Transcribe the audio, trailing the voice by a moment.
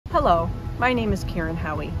Hello, my name is Karen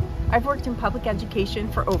Howey. I've worked in public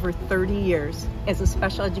education for over 30 years as a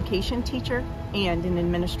special education teacher and an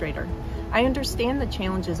administrator. I understand the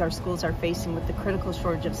challenges our schools are facing with the critical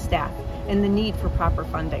shortage of staff and the need for proper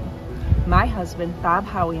funding. My husband, Bob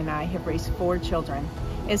Howey, and I have raised 4 children.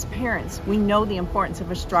 As parents, we know the importance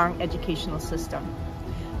of a strong educational system.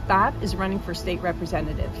 Bob is running for state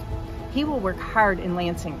representative. He will work hard in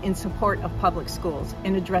Lansing in support of public schools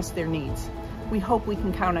and address their needs. We hope we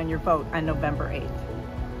can count on your vote on November 8th.